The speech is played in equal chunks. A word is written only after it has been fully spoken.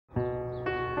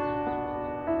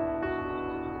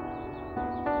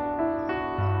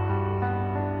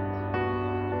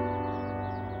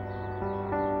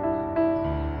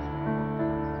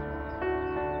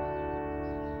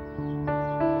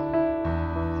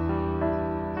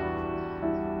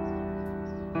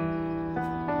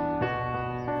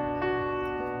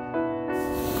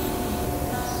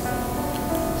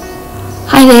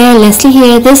Hi there, Leslie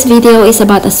here. This video is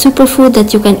about a superfood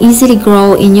that you can easily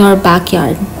grow in your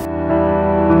backyard.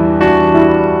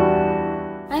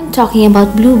 I'm talking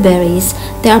about blueberries.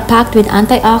 They are packed with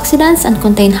antioxidants and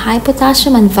contain high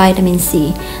potassium and vitamin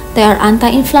C. They are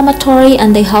anti-inflammatory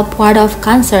and they help ward off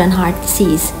cancer and heart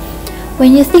disease.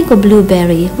 When you think of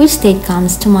blueberry, which state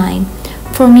comes to mind?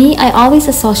 For me, I always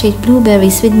associate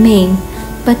blueberries with Maine,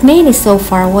 but Maine is so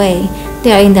far away.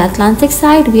 They are in the Atlantic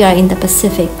side, we are in the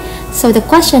Pacific. So the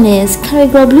question is, can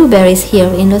we grow blueberries here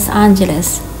in Los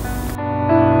Angeles?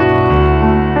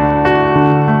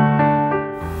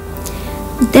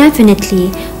 Definitely,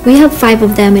 we have 5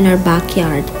 of them in our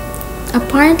backyard.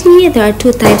 Apparently, there are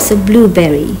 2 types of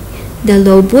blueberry. The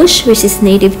low bush, which is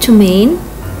native to Maine,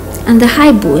 and the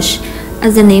high bush.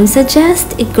 As the name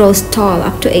suggests, it grows tall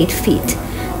up to 8 feet.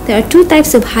 There are 2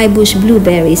 types of high bush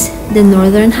blueberries. The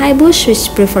northern high bush,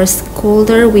 which prefers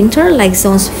colder winter like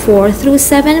zones 4 through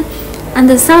 7, and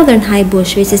the southern high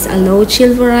bush, which is a low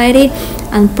chill variety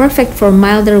and perfect for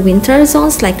milder winter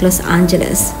zones like Los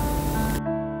Angeles.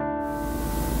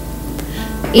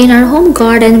 In our home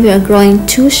garden, we are growing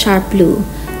 2 sharp blue.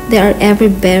 They are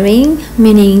every-bearing,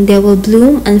 meaning they will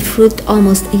bloom and fruit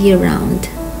almost year-round.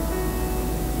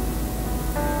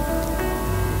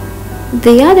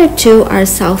 The other 2 are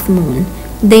South Moon.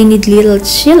 They need little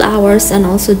chill hours and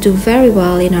also do very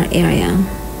well in our area.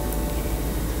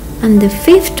 And the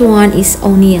 5th one is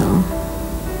O'Neill.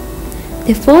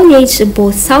 The foliage of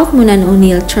both South Moon and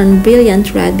O'Neill turn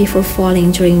brilliant red before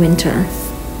falling during winter.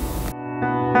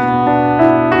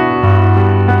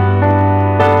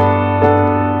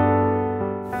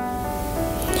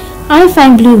 I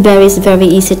find blueberries very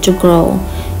easy to grow.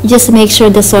 You just make sure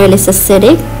the soil is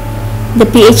acidic. The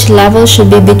pH level should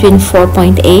be between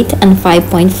 4.8 and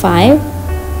 5.5.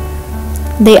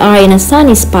 They are in a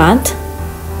sunny spot.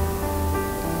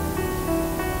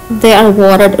 They are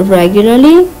watered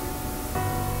regularly.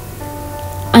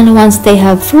 And once they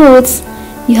have fruits,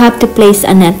 you have to place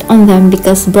a net on them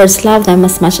because birds love them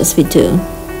as much as we do.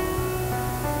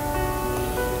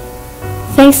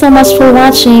 Thanks so much for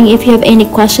watching. If you have any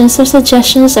questions or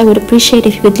suggestions, I would appreciate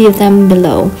if you could leave them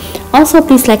below. Also,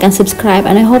 please like and subscribe,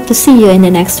 and I hope to see you in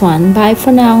the next one. Bye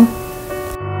for now.